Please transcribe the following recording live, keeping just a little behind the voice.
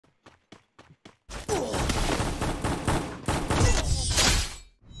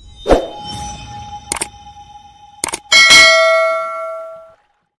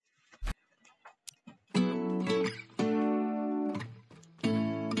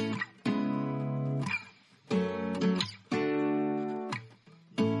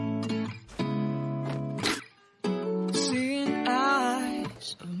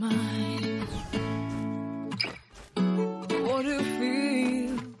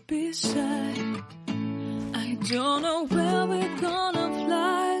beside. I don't know where we're gonna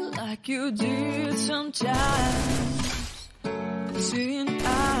fly like you did sometimes. Seeing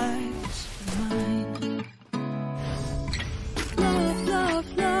eyes of mine. Love, love,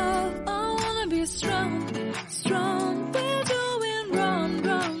 love, I wanna be strong, strong. We're doing wrong,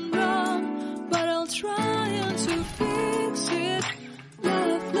 wrong, wrong, but I'll try to fix it.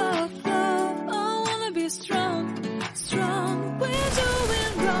 Love, love, love, I wanna be strong, strong. We're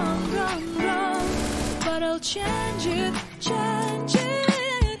doing wrong, wrong, wrong, but I'll change it, change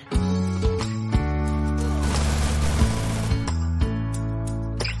it.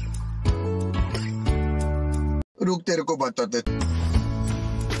 रुक तेरे को बताते.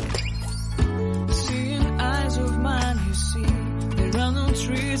 Seeing eyes of mine, you see, there are no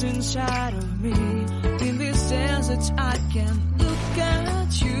trees inside of me. In this desert, I can look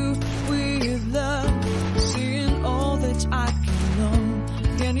at you with love. Seeing all that I can know,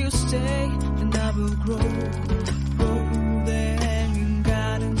 can you stay and I will grow, grow the hanging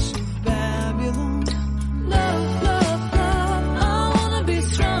gardens of Babylon. Love, love, love, I wanna be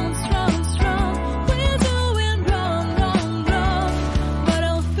strong, strong, strong. We're doing wrong, wrong, wrong, but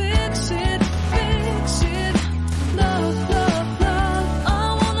I'll fix it, fix it. Love, love, love, I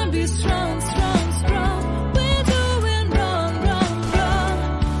wanna be strong, strong, strong. We're doing wrong, wrong, wrong,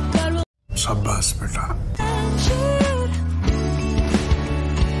 but we'll शाबाश बेटा. change it.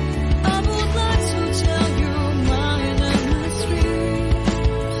 I would like to tell you mine and my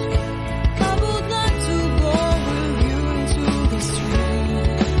streets. I would like to go with you into the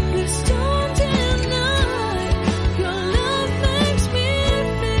street. Please don't deny your love makes me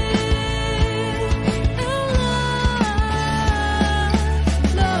feel alive.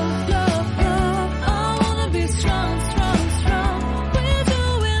 Love, love, love, I wanna be strong, strong, strong. We're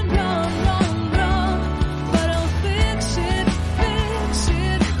doing wrong, wrong, wrong, but I'll fix it, fix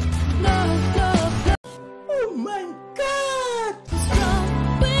it. Love, love, love. Oh my God! Strong.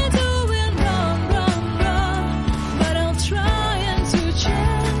 We're doing wrong, wrong, wrong, but I'll try to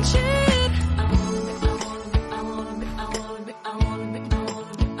change it. I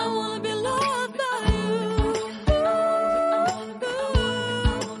wanna be loved by you. Loved by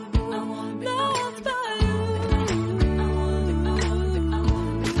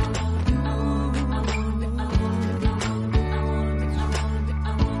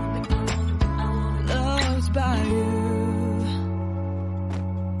you. Loved by you.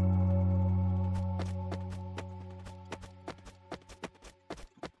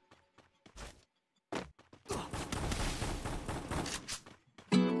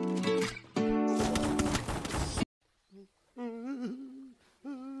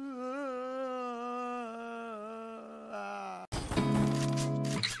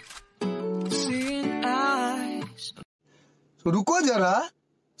 Seeing eyes. रुको जरा,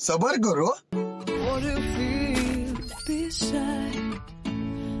 सबर करो. What to feel beside.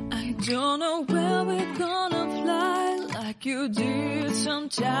 I don't know where we're gonna fly like you did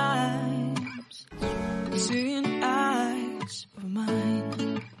sometimes. Seeing eyes of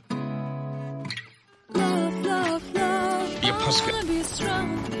mine. Love, love, love, I wanna be strong,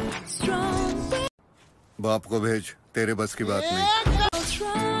 strong. बाप को भेज, तेरे बस की बात नहीं. I'll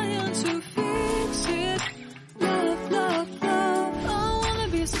try to fix it. Love, love, love, I wanna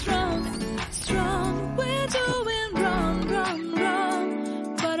be strong, strong. We're doing wrong, wrong, wrong,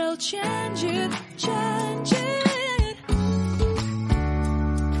 but I'll change it, change it.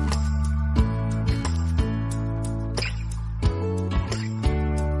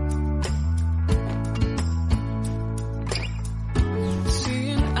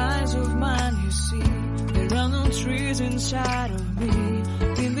 Seeing eyes of mine, you see, there are no trees inside of me.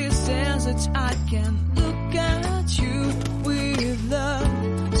 In this desert, I can look at you with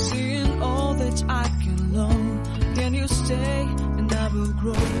love. Seeing all that I can learn, can you stay and I will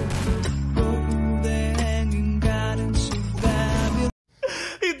grow, grow the hanging gardens of Babylon.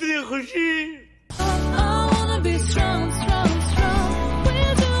 इतनी खुशी